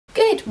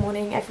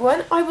Morning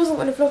everyone. I wasn't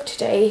going to vlog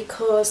today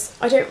because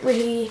I don't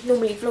really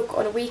normally vlog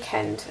on a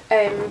weekend.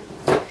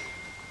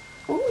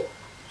 Oh,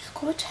 just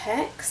got a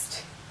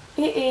text.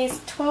 It is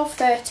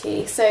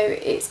 12:30, so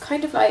it's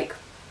kind of like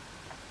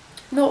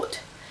not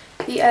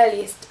the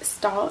earliest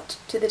start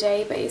to the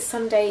day, but it's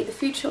Sunday. The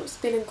food shop's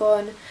been and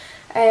gone.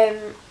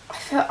 I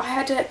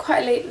had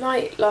quite a late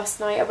night last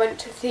night. I went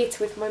to the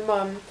theatre with my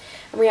mum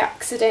and we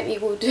accidentally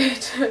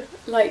ordered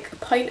like a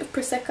pint of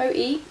Prosecco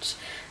each,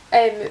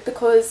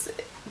 because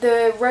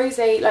the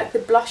rosé, like the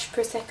blush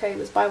Prosecco,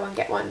 was buy one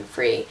get one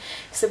free,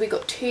 so we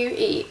got 2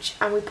 each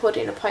and we poured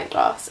in a pint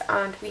glass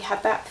and we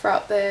had that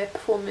throughout the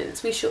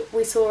performance. We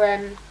saw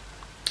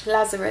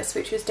Lazarus,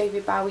 which was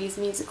David Bowie's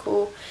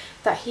musical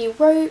that he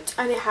wrote,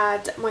 and it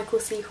had Michael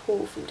C.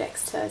 Hall from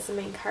Dexter as the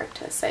main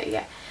character, so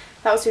yeah,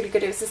 that was really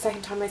good. It was the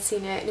second time I'd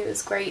seen it and it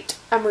was great,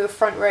 and we were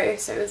front row,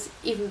 so it was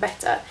even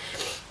better.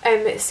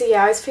 So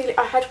yeah,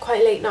 I had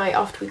quite a late night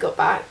after we got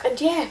back,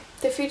 and yeah,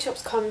 the food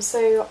shop's come,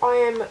 so I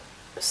am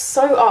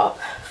so up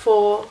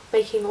for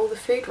making all the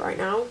food right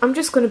now. I'm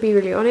just going to be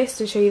really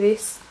honest and show you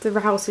this. The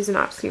house is an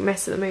absolute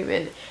mess at the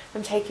moment.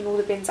 I'm taking all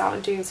the bins out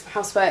and doing some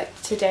housework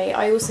today.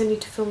 I also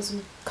need to film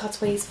some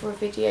cutaways for a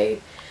video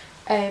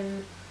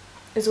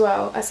as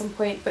well at some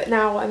point, but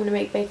now I'm going to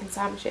make bacon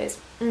sandwiches.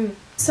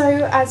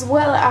 So as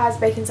well as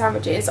bacon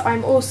sandwiches,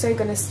 I'm also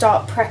going to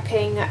start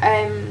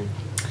prepping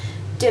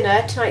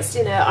tonight's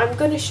dinner. I'm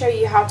going to show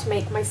you how to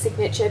make my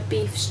signature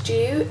beef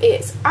stew.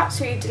 It's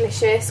absolutely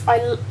delicious. I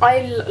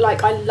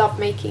love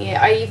making it.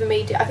 I even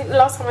made it, I think the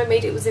last time I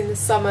made it was in the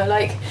summer.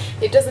 Like,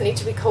 it doesn't need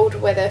to be colder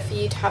weather for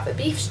you to have a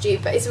beef stew,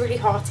 but it's really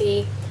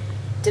hearty,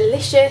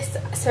 delicious.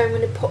 So I'm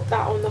going to put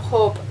that on the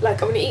hob.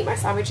 Like, I'm going to eat my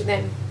sandwich and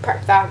then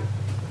prep that,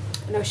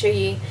 and I'll show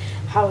you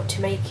how to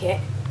make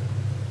it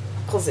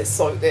because it's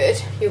so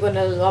good. You're going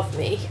to love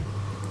me.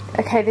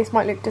 Okay, this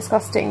might look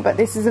disgusting, but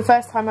this is the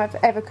first time I've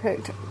ever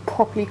cooked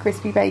properly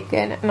crispy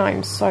bacon, and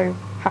I'm so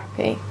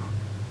happy.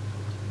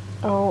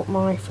 Oh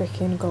my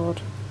freaking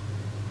god.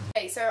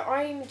 Okay, so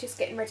I'm just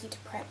getting ready to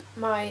prep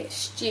my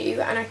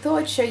stew, and I thought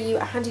I'd show you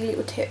a handy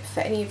little tip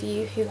for any of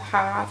you who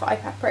have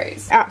iPad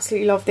Pros.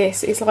 Absolutely love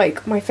this. It's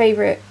like my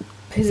favourite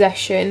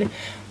possession.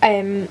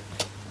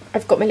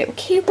 I've got my little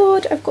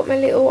keyboard, I've got my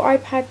little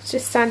iPad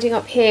just standing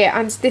up here,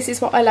 and this is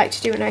what I like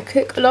to do when I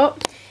cook a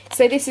lot.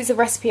 So this is a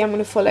recipe I'm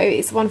going to follow.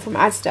 It's one from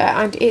Asda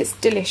and it's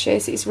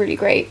delicious. It's really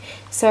great.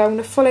 So I'm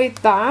going to follow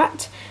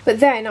that. But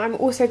then I'm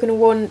also going to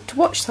want to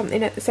watch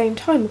something at the same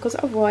time, because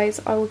otherwise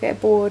I will get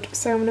bored.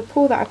 So I'm going to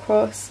pull that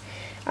across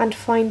and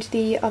find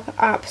the other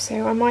app.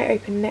 So I might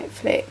open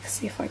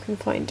Netflix if I can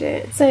find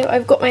it. So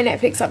I've got my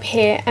Netflix up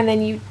here, and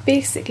then you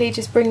basically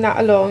just bring that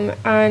along,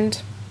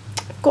 and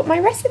I've got my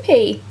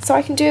recipe. So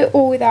I can do it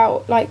all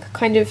without like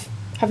kind of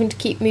having to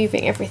keep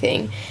moving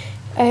everything.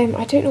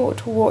 I don't know what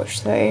to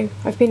watch though.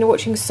 I've been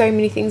watching so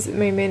many things at the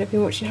moment. I've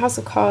been watching House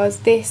of Cards,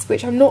 this,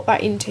 which I'm not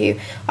that into.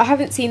 I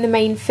haven't seen the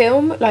main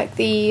film, like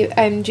the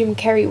Jim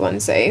Carrey one,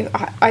 so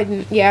I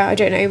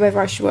don't know whether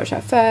I should watch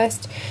that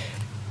first.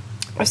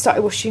 I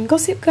started watching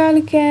Gossip Girl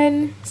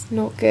again. It's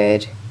not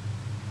good.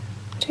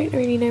 I don't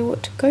really know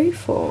what to go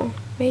for.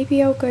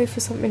 Maybe I'll go for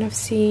something I've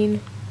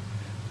seen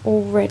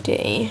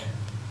already.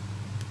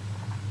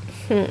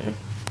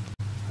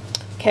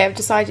 Okay, I've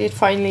decided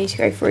finally to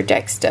go for a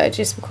Dexter,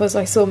 just because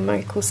I saw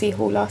Michael C.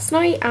 Hall last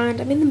night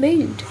and I'm in the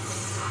mood.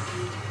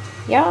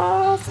 Yeah.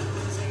 I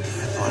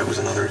thought it was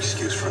another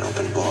excuse for an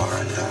open bar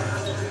and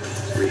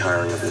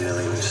rehiring of the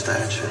million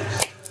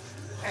statues.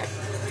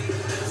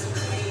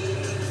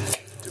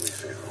 Do me a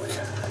favor, will you?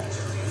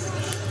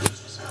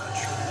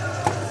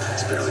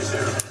 It's barely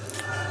due.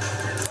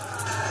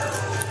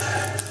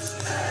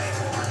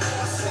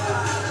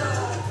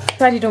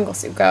 Decided on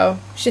Gossip Girl.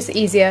 It's just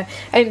easier.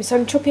 So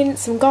I'm chopping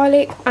some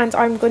garlic, and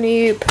I'm going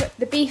to put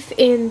the beef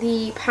in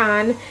the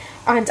pan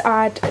and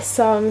add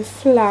some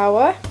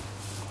flour.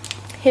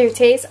 Here it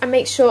is. And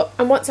make sure,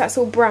 and once that's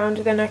all browned,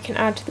 then I can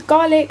add the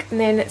garlic and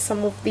then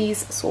some of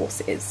these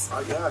sauces.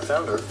 Yeah, I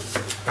found her,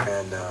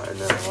 and then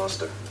I lost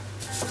her.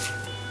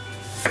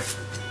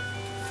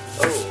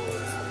 Oh,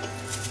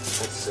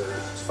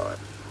 it's fine.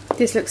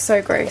 This looks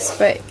so gross,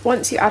 but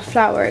once you add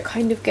flour, it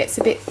kind of gets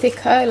a bit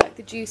thicker, like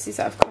the juices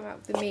that have come out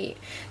of the meat.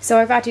 So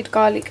I've added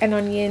garlic and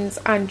onions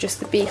and just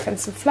the beef and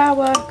some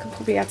flour. I can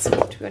probably add some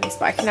more, to be honest,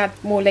 but I can add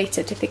more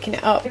later to thicken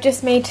it up. I've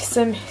just made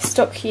some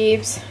stock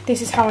cubes.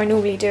 This is how I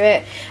normally do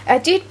it. I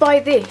did buy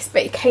this,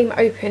 but it came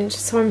opened,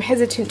 so I'm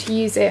hesitant to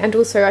use it, and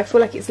also I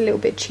feel like it's a little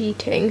bit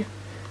cheating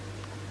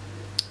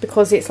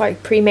because it's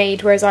like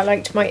pre-made, whereas I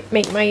like to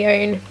make my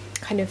own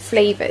kind of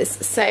flavours.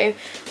 So I'm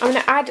going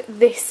to add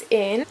this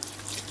in.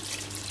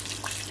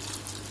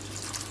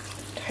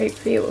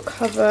 Hopefully it will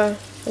cover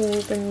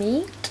all the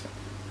meat.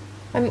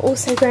 I'm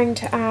also going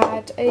to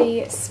add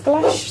a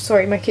splash,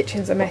 sorry my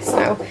kitchen's a mess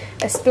now,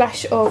 a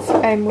splash of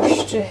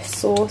Worcestershire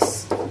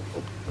sauce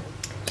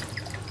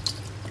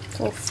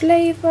for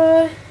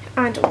flavour,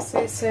 and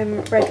also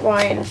some red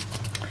wine.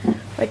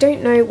 I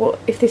don't know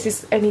if this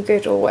is any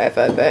good or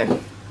whatever, but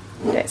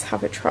let's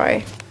have a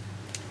try.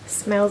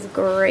 Smells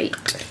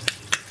great.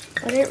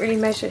 I don't really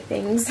measure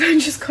things, I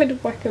just kind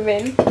of whack them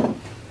in.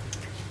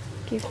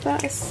 Give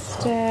that a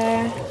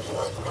stir.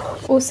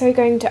 Also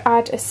going to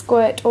add a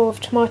squirt of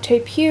tomato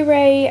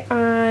puree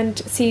and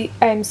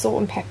salt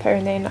and pepper,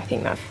 and then I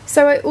think that.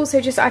 So I also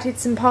just added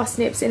some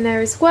parsnips in there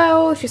as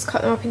well, just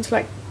cut them up into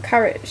like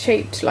carrot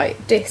shaped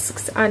like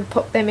discs and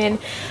pop them in.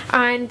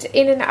 And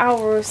in an hour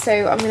or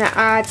so I'm going to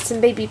add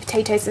some baby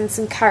potatoes and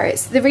some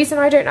carrots. The reason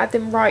I don't add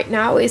them right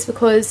now is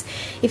because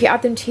if you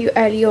add them too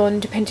early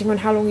on, depending on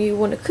how long you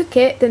want to cook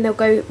it, then they'll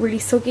go really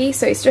soggy.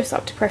 So it's just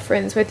up to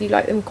preference whether you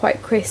like them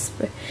quite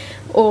crisp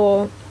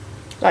or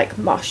like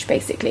mush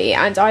basically,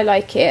 and I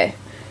like it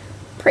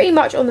pretty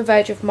much on the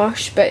verge of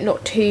mush, but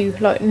not too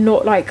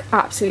not like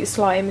absolute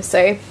slime. So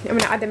I'm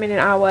gonna add them in an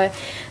hour,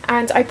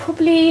 and I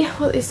probably,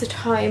 what is the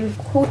time,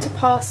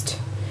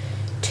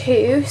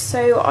 2:15,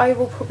 so I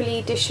will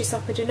probably dish this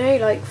up, I don't know,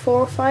 like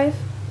 4 or 5,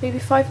 maybe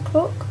 5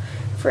 o'clock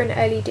for an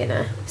early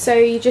dinner. So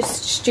you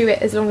just stew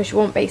it as long as you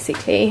want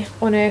basically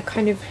on a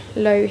kind of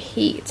low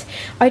heat.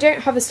 I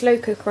don't have a slow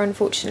cooker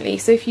unfortunately,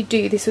 so if you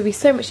do, this will be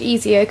so much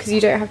easier because you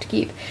don't have to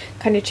keep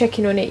kind of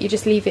checking on it, you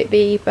just leave it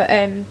be. But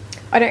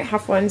I don't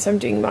have one, so I'm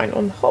doing mine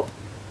on the hob.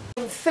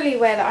 I'm fully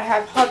aware that I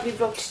have hardly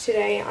vlogged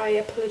today, I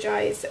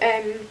apologise.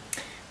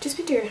 Just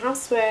been doing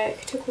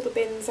housework, took all the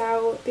bins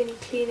out, been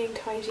cleaning,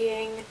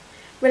 tidying,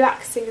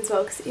 relaxing as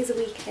well because it is a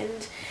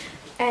weekend.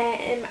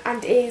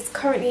 And it is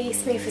currently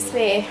Smear for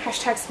Smear,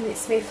 hashtag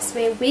Smear for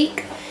Smear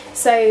week.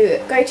 So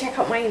go check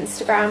out my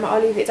Instagram,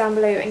 I'll leave it down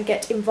below, and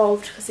get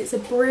involved because it's a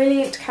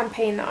brilliant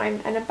campaign that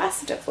I'm an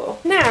ambassador for.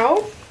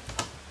 Now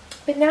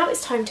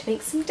it's time to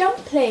make some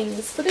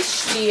dumplings for the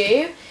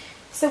stew.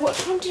 So what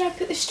time did I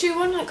put the stew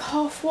on? Like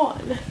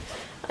 1:30.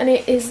 And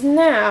it is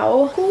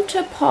now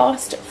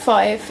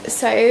 5:15,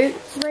 so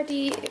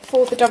ready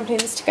for the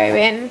dumplings to go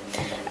in.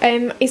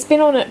 It's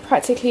been on at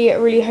practically a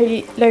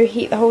really low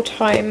heat the whole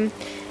time,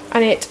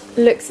 and it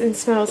looks and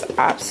smells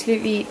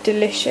absolutely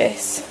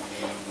delicious,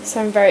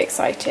 so I'm very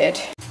excited.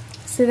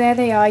 So there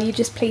they are, you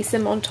just place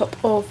them on top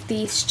of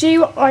the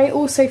stew. I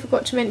also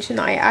forgot to mention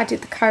that I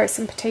added the carrots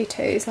and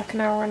potatoes like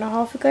an hour and a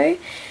half ago.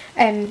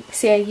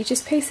 So yeah, you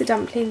just place the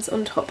dumplings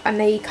on top and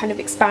they kind of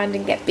expand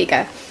and get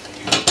bigger.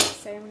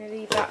 So I'm going to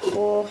leave that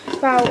for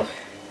about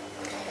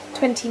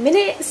 20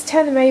 minutes,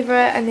 turn them over,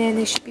 and then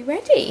they should be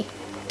ready.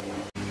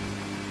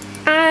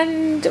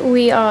 And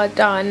we are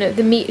done.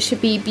 The meat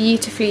should be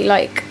beautifully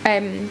like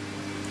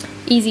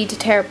easy to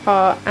tear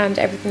apart, and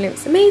everything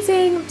looks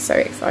amazing. I'm so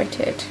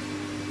excited.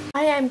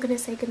 I am going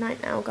to say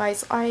goodnight now,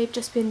 guys. I've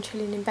just been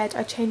chilling in bed.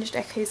 I changed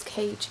Echo's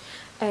cage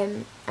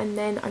and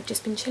then I've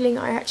just been chilling.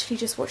 I actually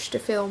just watched a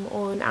film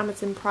on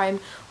Amazon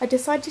Prime. I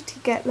decided to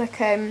get like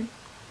a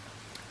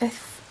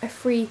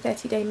free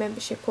 30-day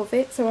membership of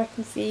it so I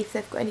can see if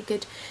they've got any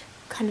good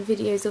kind of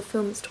videos or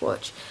films to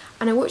watch.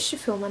 And I watched a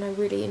film and I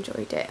really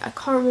enjoyed it. I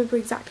can't remember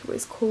exactly what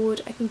it's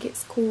called. I think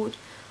it's called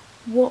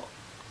What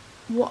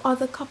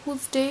Other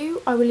Couples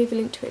Do. I will leave a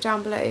link to it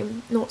down below.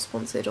 Not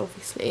sponsored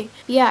obviously.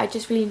 But yeah, I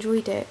just really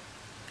enjoyed it.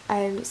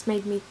 It's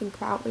made me think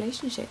about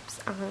relationships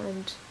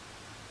and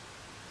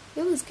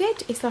it was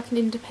good. It's like an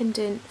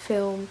independent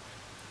film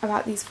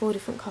about these 4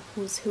 different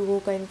couples who are all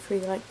going through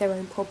like their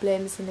own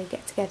problems, and they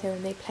get together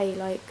and they play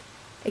like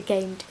a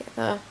game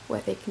together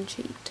where they can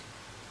cheat.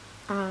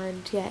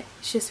 And yeah,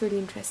 it's just really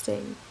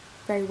interesting,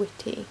 very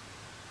witty.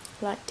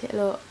 I liked it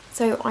a lot.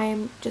 So I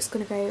am just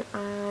going to go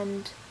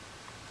and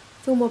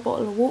fill my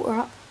bottle of water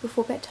up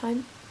before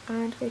bedtime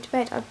and go to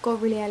bed. I've got a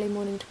really early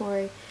morning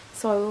tomorrow,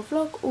 so I will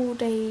vlog all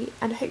day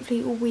and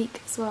hopefully all week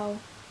as well.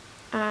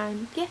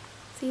 And yeah,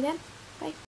 see you then. Bye.